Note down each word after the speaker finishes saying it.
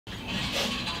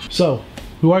So,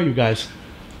 who are you guys?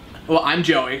 Well, I'm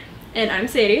Joey. And I'm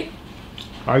Sadie.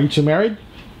 Are you two married?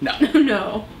 No.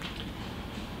 No.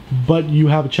 But you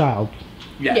have a child.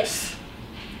 Yes.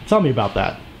 Tell me about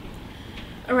that.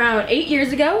 Around 8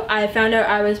 years ago, I found out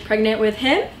I was pregnant with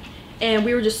him, and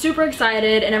we were just super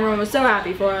excited, and everyone was so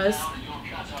happy for us.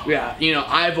 Yeah, you know,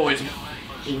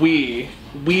 we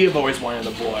have always wanted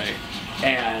a boy,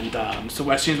 and so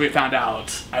as soon as we found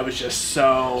out, I was just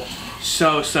so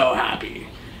happy.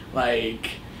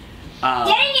 Like,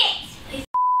 dang it!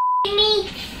 Me.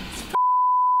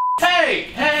 Hey!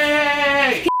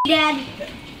 Dad.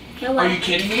 Are you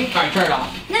kidding me? Alright, turn it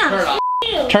off. No. Turn it off.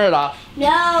 You. Turn it off.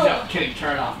 No. No, kidding.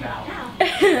 Turn it off now.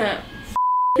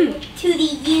 To the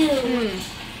U.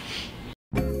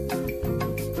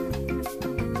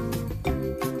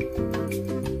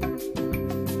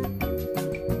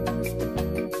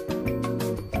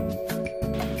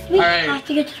 We Alright. have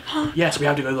to get to the park. Yes, we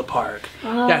have to go to the park.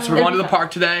 Oh. Yeah, so we're going to the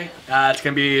park today. It's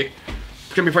gonna be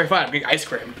very fun. We're getting ice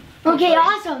cream. Okay,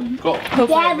 awesome. Cool.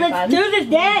 Dad, let's do this,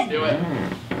 Dad. Do it.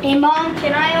 Hey, Mom,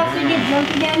 can I also get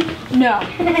drunk again? No.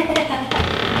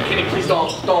 Kidding, please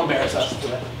don't embarrass us. Do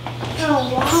it.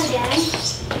 Oh, wow, Dad.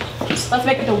 Let's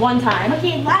make it the one time.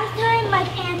 Okay, last time my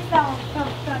pants fell.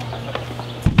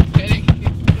 Kenny,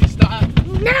 please stop.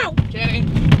 No! Kenny,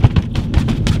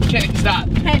 stop.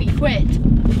 Penny, quit.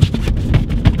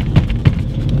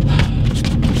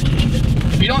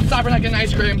 If you don't stop, we're not getting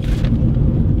ice cream.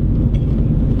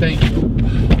 Thank you.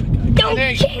 Don't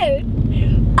Kenny. shoot!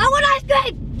 I want ice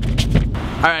cream!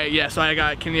 Alright, yeah, so I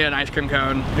got Kenny an ice cream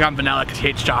cone. I got vanilla because he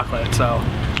hates chocolate, so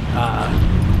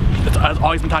I've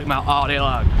always been talking about all day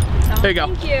long. There you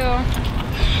go. Thank you.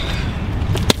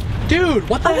 Dude,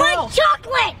 what the I hell? want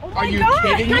chocolate! Oh Are you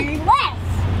kidding me? Less!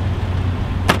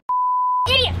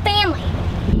 Idiot family!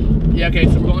 Yeah, okay,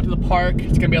 so we're going to the park.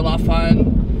 It's gonna be a lot of fun.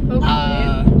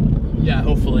 Hopefully. Yeah,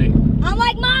 hopefully. I'm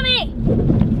like mommy!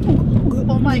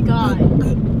 Oh my god.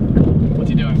 What's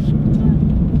he doing?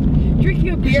 Drinking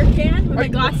a beer can with my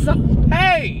glasses on.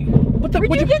 Hey! What the?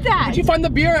 Where'd you get that? Where'd you find the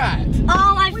beer at?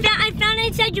 I found it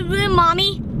inside your room,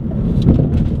 mommy.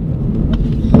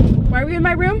 Why are we in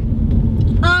my room?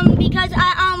 Because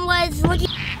I was looking.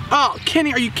 Oh,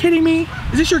 Kenny, are you kidding me?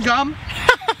 Is this your gum?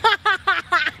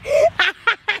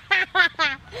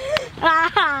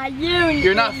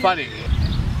 You're not funny.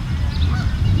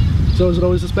 So is it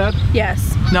always this bad?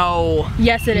 Yes. No.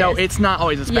 Yes, it No, is. it's not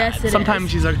always this bad. Yes, it Sometimes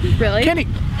is. she's like, Really? Kenny,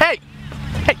 hey,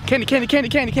 Kenny. What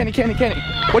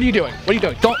are you doing? What are you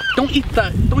doing? Don't eat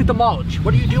the mulch.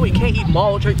 What are you doing? You can't eat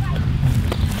mulch.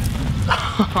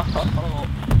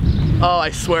 Oh,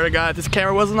 I swear to God, if this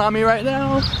camera wasn't on me right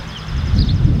now.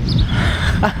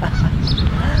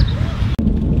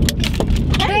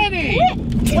 Kenny,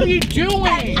 what are you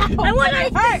doing? I want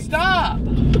ice cream. Stop,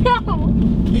 No.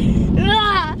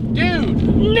 dude.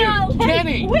 No.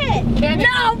 Kenny. Quit. Kenny.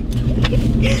 No.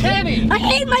 Kenny. I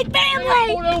hate my Oh,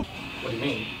 family. no. What do you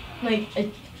mean? Like,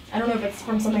 I don't know if it's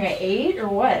from something I ate or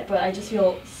what, but I just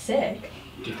feel sick.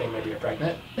 Do you think maybe you're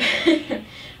pregnant?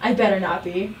 I better not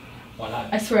be. Why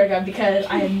not? I swear to God, because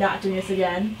I am not doing this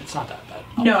again. It's not that bad.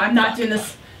 No, I'm not doing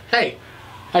this. Hey,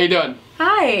 how you doing?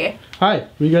 Hi. Hi,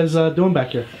 what are you guys doing back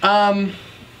here?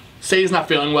 Sadie's not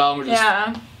feeling well. We're just.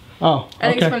 Yeah. Oh, I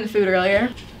think it's okay. from the food earlier.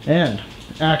 And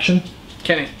action.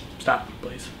 Kenny, stop,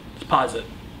 please. Just pause it.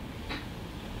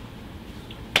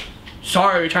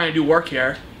 Sorry, we're trying to do work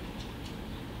here.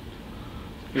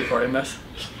 You recording this?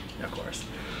 Yeah, of course.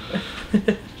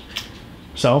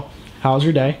 So, how's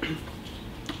your day?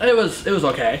 It was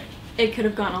okay. It could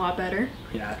have gone a lot better.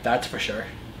 Yeah, that's for sure.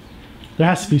 There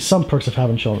has to be some perks of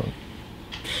having children.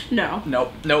 No.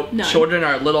 Nope. None. Children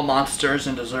are little monsters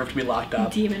and deserve to be locked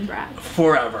up Demon brat.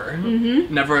 forever.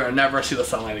 Mm-hmm. Never see the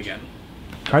sunlight again.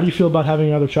 How do you feel about having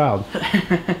another child?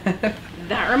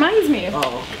 That reminds me.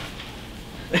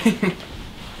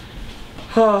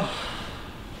 Oh.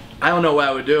 I don't know what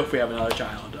I would do if we have another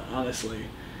child, honestly.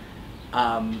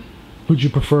 Would you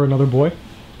prefer another boy?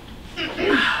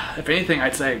 If anything,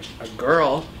 I'd say a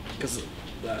girl, because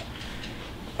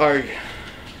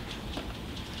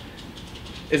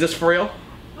is this for real?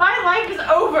 My life is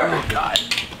over. Oh God,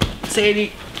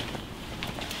 Sadie.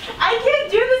 I can't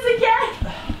do this again.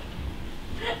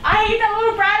 I hate that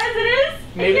little brat as it is.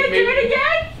 I can't do it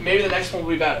again. Maybe the next one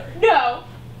will be better. No.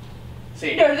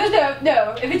 Sadie.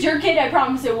 No. If it's your kid, I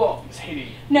promise it won't. Sadie.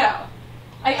 No.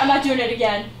 I'm not doing it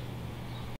again.